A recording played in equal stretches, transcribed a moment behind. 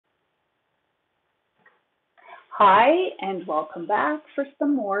Hi, and welcome back for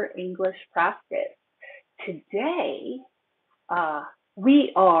some more English practice. Today, uh,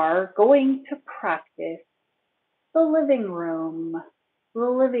 we are going to practice the living room. The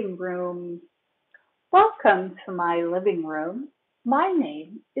living room. Welcome to my living room. My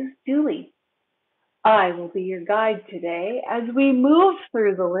name is Julie. I will be your guide today as we move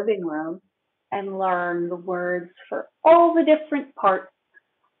through the living room and learn the words for all the different parts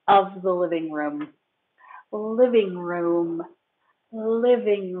of the living room. Living room.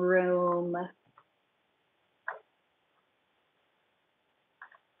 Living room.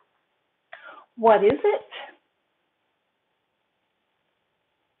 What is it?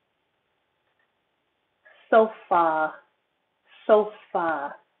 Sofa.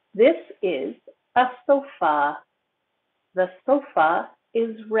 Sofa. This is a sofa. The sofa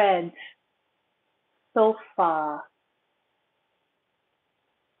is red. Sofa.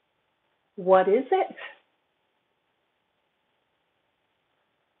 What is it?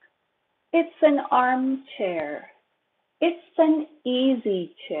 It's an armchair. It's an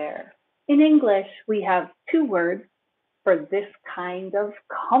easy chair. In English, we have two words for this kind of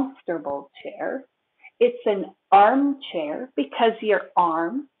comfortable chair. It's an armchair because your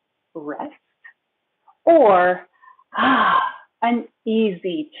arm rests, or an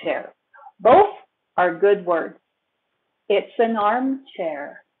easy chair. Both are good words. It's an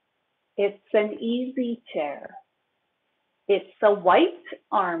armchair. It's an easy chair. It's a white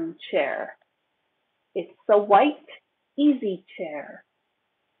armchair. It's a white easy chair.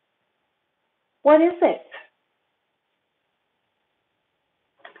 What is it?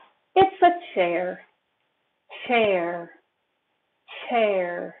 It's a chair. Chair.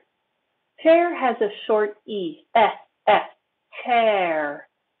 Chair. Chair has a short E, chair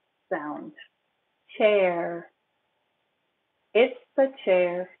sound. Chair. It's a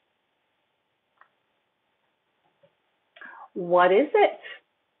chair. What is it?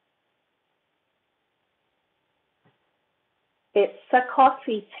 It's a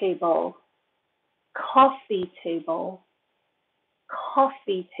coffee table. Coffee table.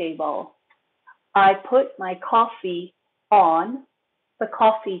 Coffee table. I put my coffee on the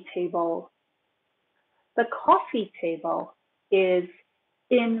coffee table. The coffee table is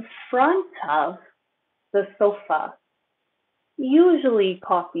in front of the sofa. Usually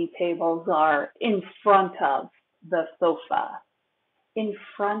coffee tables are in front of the sofa. In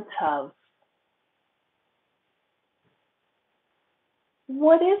front of.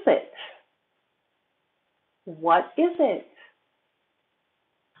 What is it? What is it?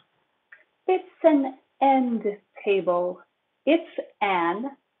 It's an end table. It's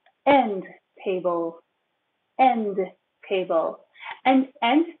an end table. End table. An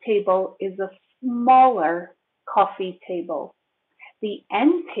end table is a smaller coffee table. The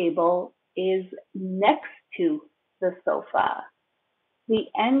end table is next to the sofa. The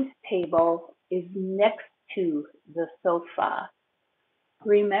end table is next to the sofa.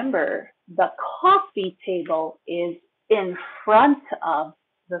 Remember, the coffee table is in front of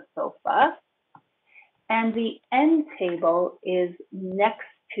the sofa, and the end table is next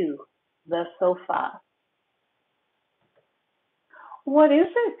to the sofa. What is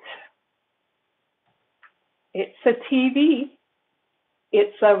it? It's a TV.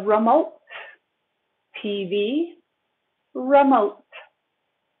 It's a remote. TV, remote.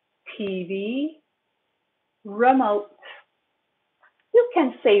 TV, remote. You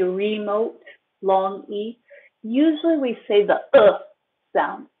can say remote, long E. Usually we say the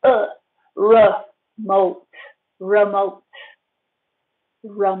sound. Remote, remote,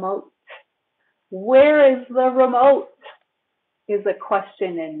 remote. Where is the remote? Is a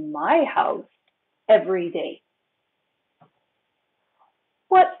question in my house every day.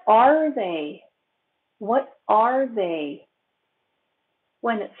 What are they? What are they?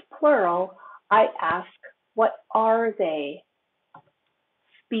 When it's plural, I ask, what are they?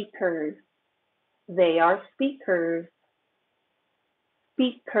 Speakers. They are speakers.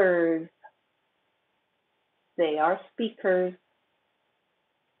 Speakers. They are speakers.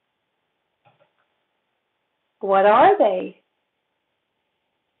 What are they?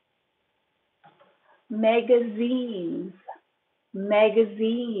 Magazines.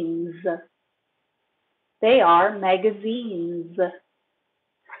 Magazines. They are magazines.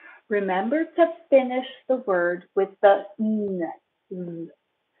 Remember to finish the word with the n.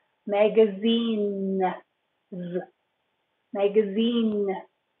 Magazine. Magazine.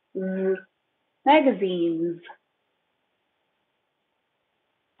 Magazines.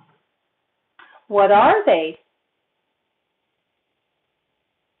 What are they?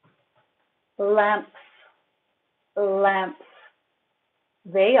 Lamps. Lamps.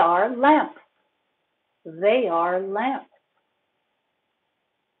 They are lamps. They are lamps.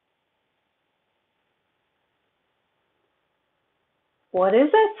 What is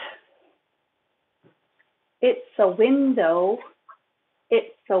it? It's a window.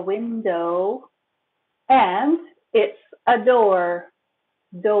 It's a window. And it's a door.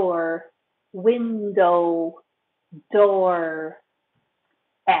 Door. Window. Door.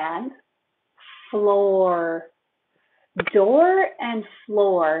 And floor. Door and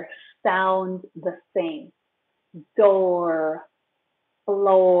floor sound the same. Door.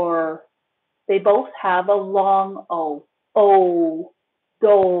 Floor. They both have a long O. O.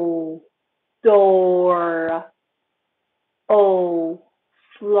 Do. Door. O.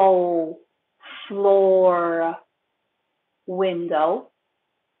 Flow. Floor. Window.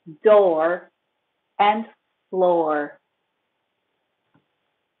 Door. And floor.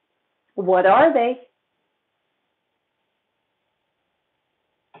 What are they?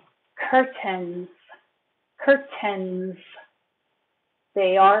 Curtains. Curtains.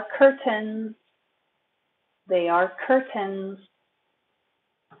 They are curtains. They are curtains.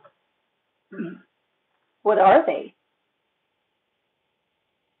 What are they?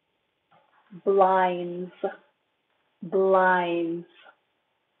 Blinds. Blinds.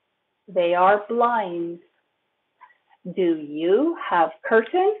 They are blinds. Do you have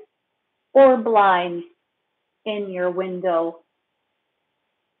curtains or blinds in your window?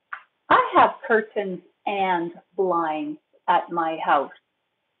 I have curtains and blinds at my house.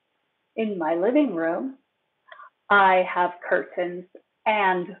 In my living room, I have curtains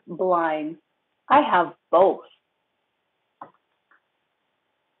and blinds. I have both.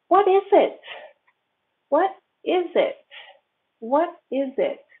 What is it? What is it? What is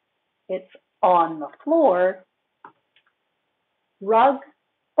it? It's on the floor. Rug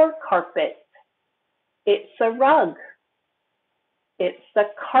or carpet? It's a rug. It's a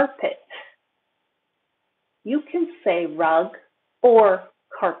carpet. You can say rug or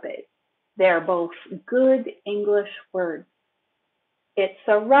carpet. They're both good English words. It's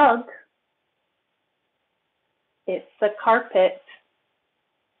a rug. It's a carpet.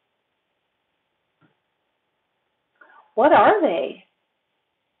 What are they?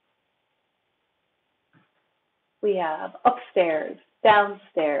 We have upstairs,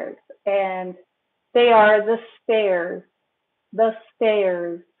 downstairs, and they are the stairs. The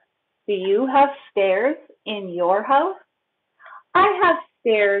stairs. Do you have stairs in your house? I have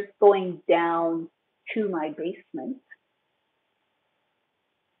stairs going down to my basement.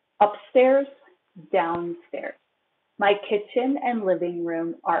 Upstairs, downstairs. My kitchen and living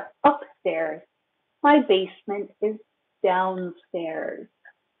room are upstairs. My basement is downstairs.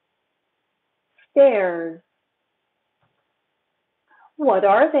 Stairs. What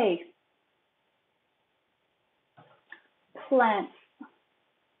are they? Plants.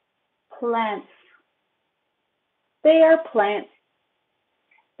 Plants. They are plants.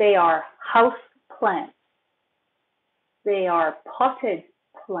 They are house plants. They are potted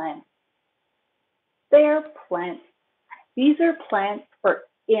plants. They are plants. These are plants for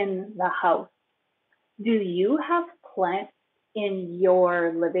in the house. Do you have plants in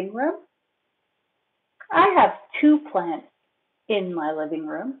your living room? I have 2 plants in my living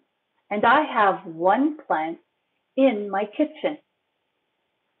room, and I have 1 plant in my kitchen.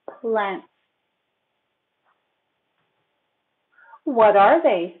 Plants. What are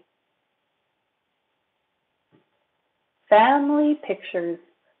they? Family pictures.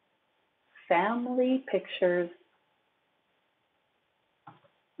 Family pictures.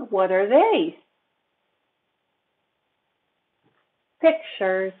 What are they?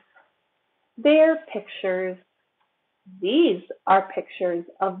 Pictures. They're pictures. These are pictures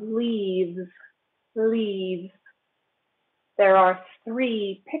of leaves. Leaves. There are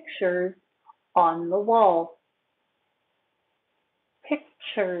 3 pictures on the wall.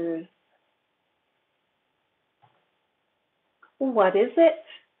 Pictures. What is it?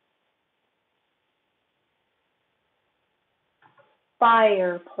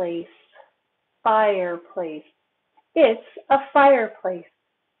 Fireplace. Fireplace. It's a fireplace.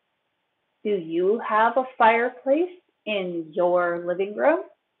 Do you have a fireplace in your living room?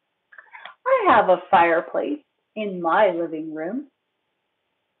 I have a fireplace in my living room.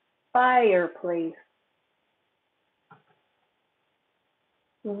 Fireplace.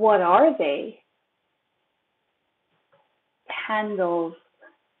 What are they? Candles.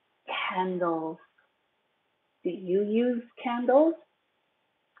 Candles. Do you use candles?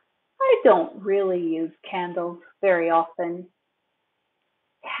 I don't really use candles very often.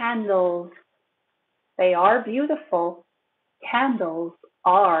 Candles. They are beautiful. Candles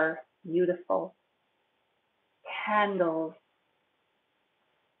are beautiful. Candles.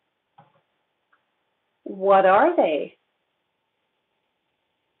 What are they?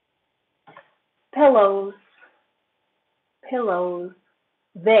 Pillows, pillows.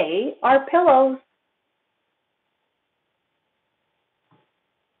 They are pillows.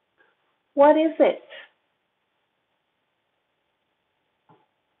 What is it?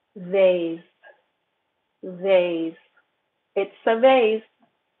 Vase, vase. It's a vase,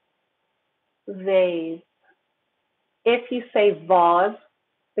 vase. If you say vase,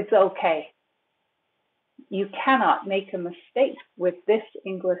 it's okay. You cannot make a mistake with this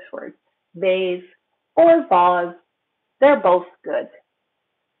English word. Vase or vase, they're both good.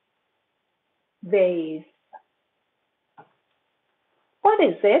 Vase. What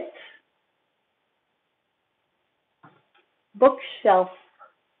is it? Bookshelf,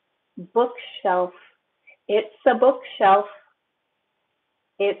 bookshelf. It's a bookshelf.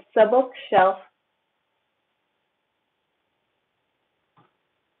 It's a bookshelf.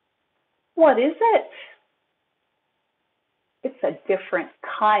 What is it? It's a different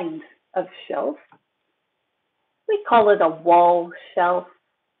kind of shelf. We call it a wall shelf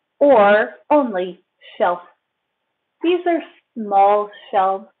or only shelf. These are small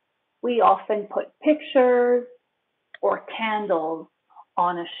shelves. We often put pictures or candles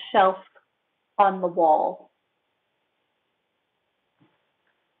on a shelf on the wall.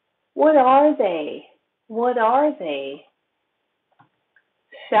 What are they? What are they?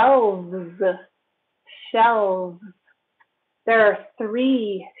 Shelves, shelves. There are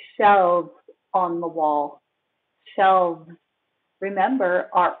 3 shelves on the wall. Shelves. Remember,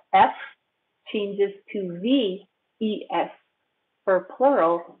 our F changes to VES for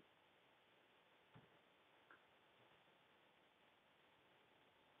plural.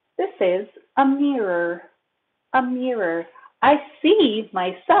 This is a mirror. A mirror. I see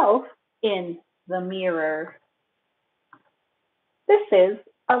myself in the mirror. This is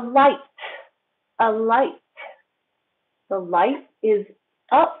a light. A light. The light is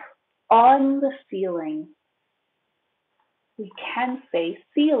up on the ceiling. We can say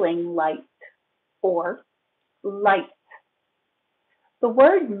ceiling light or light. The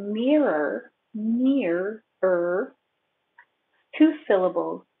word mirror, mirror, 2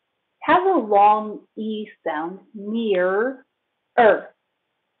 syllables, has a long E sound, mirror,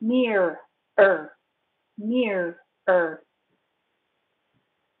 mirror, mirror.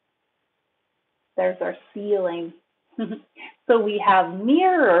 There's our ceiling. So we have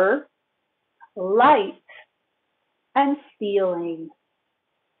mirror, light, and ceiling.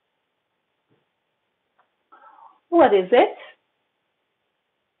 What is it?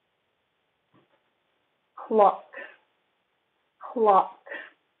 Clock, clock.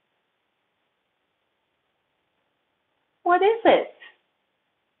 What is it?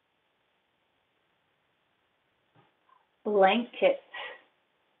 Blanket,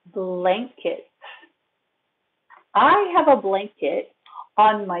 blanket. I have a blanket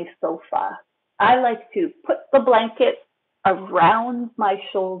on my sofa. I like to put the blanket around my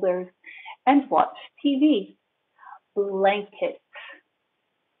shoulders and watch TV. Blanket.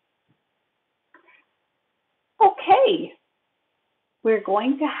 Okay, we're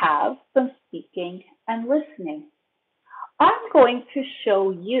going to have some speaking and listening. I'm going to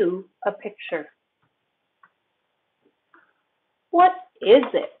show you a picture. What is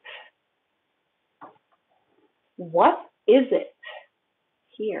it? What is it?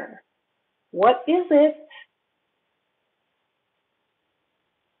 Here. What is it?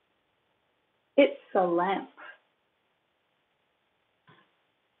 It's a lamp.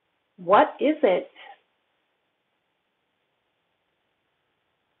 What is it?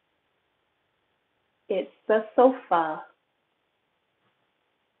 It's a sofa.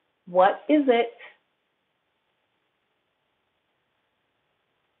 What is it?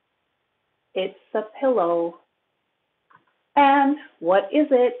 It's a pillow. And what is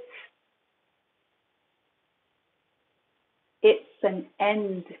it? It's an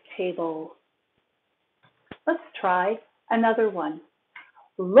end table. Let's try another one.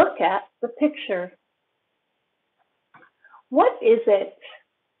 Look at the picture. What is it?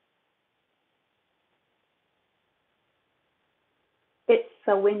 It's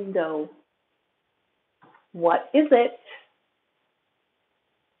a window. What is it?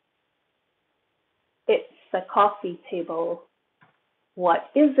 It's a coffee table. What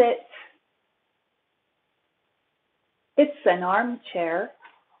is it? It's an armchair,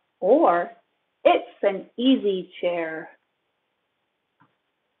 or it's an easy chair.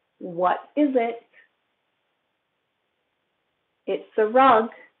 What is it? It's a rug,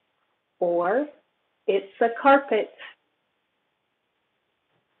 or it's a carpet.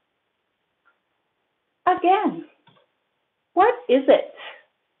 Again, what is it?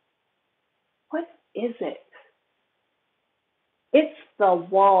 What is it? It's the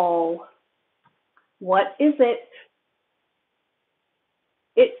wall. What is it?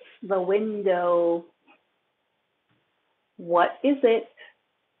 It's the window. What is it?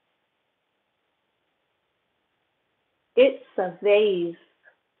 It's a vase.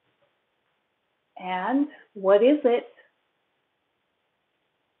 And what is it?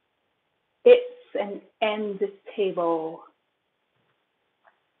 It's an end table.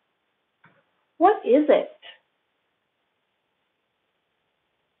 What is it?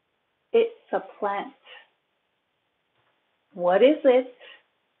 It's a plant. What is it?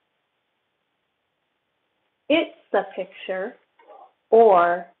 It's a picture,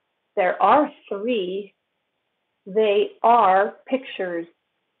 or there are three. They are pictures.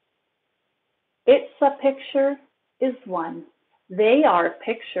 It's a picture is one. They are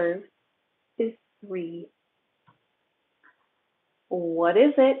pictures is three. What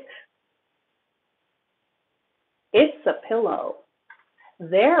is it? It's a pillow.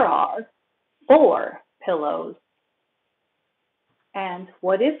 There are four pillows. And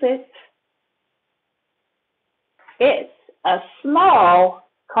what is it? It's a small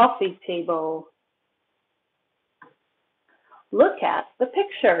coffee table. Look at the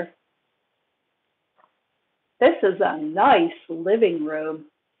picture. This is a nice living room.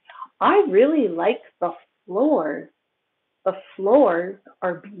 I really like the floors. The floors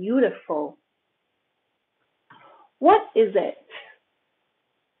are beautiful. What is it?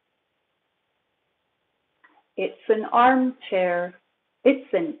 It's an armchair.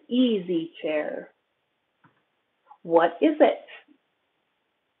 It's an easy chair. What is it?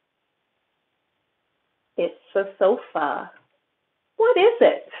 It's a sofa. What is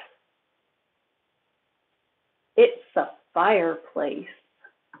it? It's a fireplace.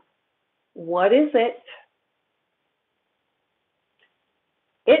 What is it?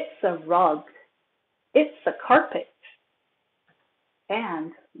 It's a rug. It's a carpet.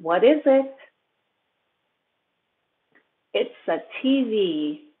 And what is it? It's a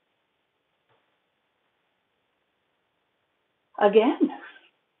TV. Again,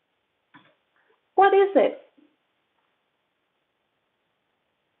 what is it?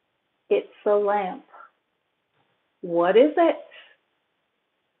 It's a lamp. What is it?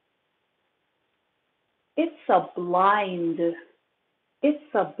 It's a blind.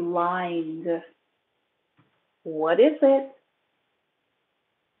 It's a blind. What is it?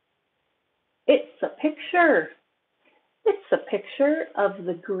 It's a picture. It's a picture of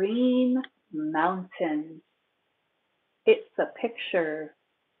the green mountains. It's a picture.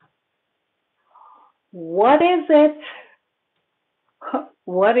 What is it?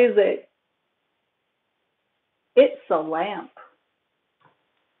 What is it? It's a lamp.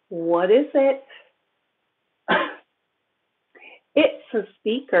 What is it? It's a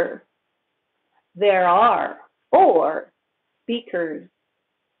speaker. There are four speakers.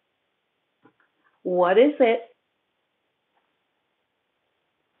 What is it?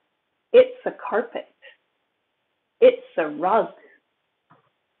 It's a carpet. It's a rug.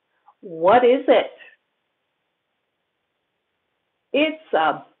 What is it? It's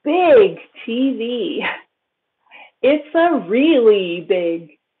a big TV. It's a really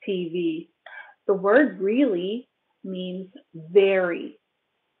big TV. The word really means very.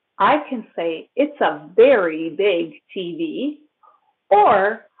 I can say it's a very big TV,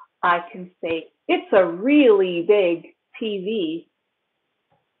 or I can say it's a really big TV.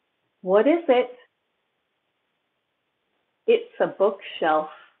 What is it? It's a bookshelf.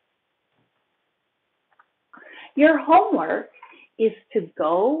 Your homework is to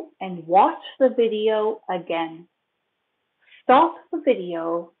go and watch the video again. Stop the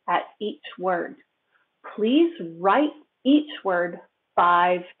video at each word. Please write each word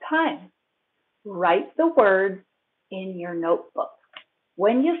 5 times. Write the words in your notebook.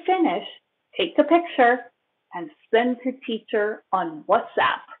 When you finish, take a picture and send to teacher on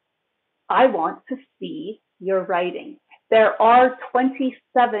WhatsApp. I want to see your writing. There are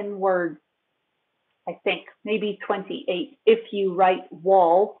 27 words, I think, maybe 28 if you write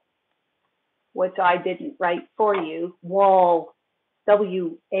wall, which I didn't write for you. Wall,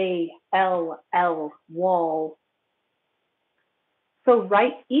 W-A-L-L, wall. So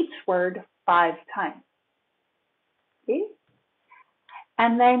write each word 5 times. Okay?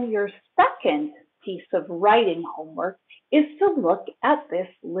 And then your second piece of writing homework is to look at this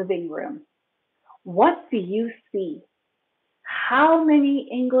living room. What do you see? How many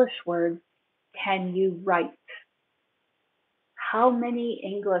English words can you write? How many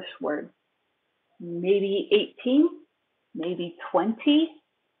English words? Maybe 18, maybe 20,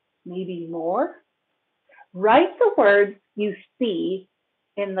 maybe more. Write the words you see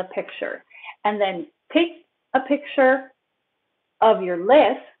in the picture. and then take a picture of your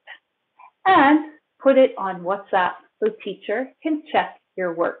list and put it on WhatsApp so teacher can check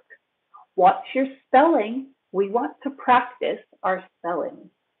your work. Watch your spelling. We want to practice our spelling.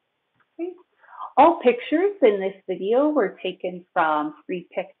 Okay. All pictures in this video were taken from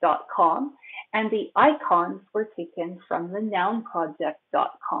freepik.com and the icons were taken from the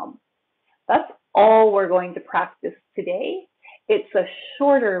nounproject.com. That's all we're going to practice today. It's a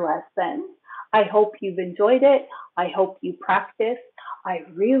shorter lesson. I hope you've enjoyed it. I hope you practice. I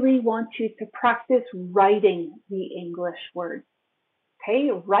really want you to practice writing the English words. Okay,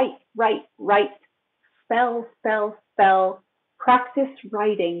 write, write, write. Spell, spell, spell. Practice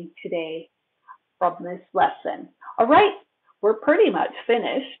writing today from this lesson. All right, we're pretty much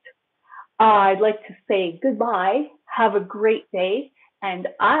finished. I'd like to say goodbye. Have a great day, and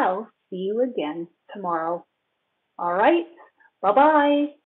I'll see you again tomorrow. All right, bye-bye.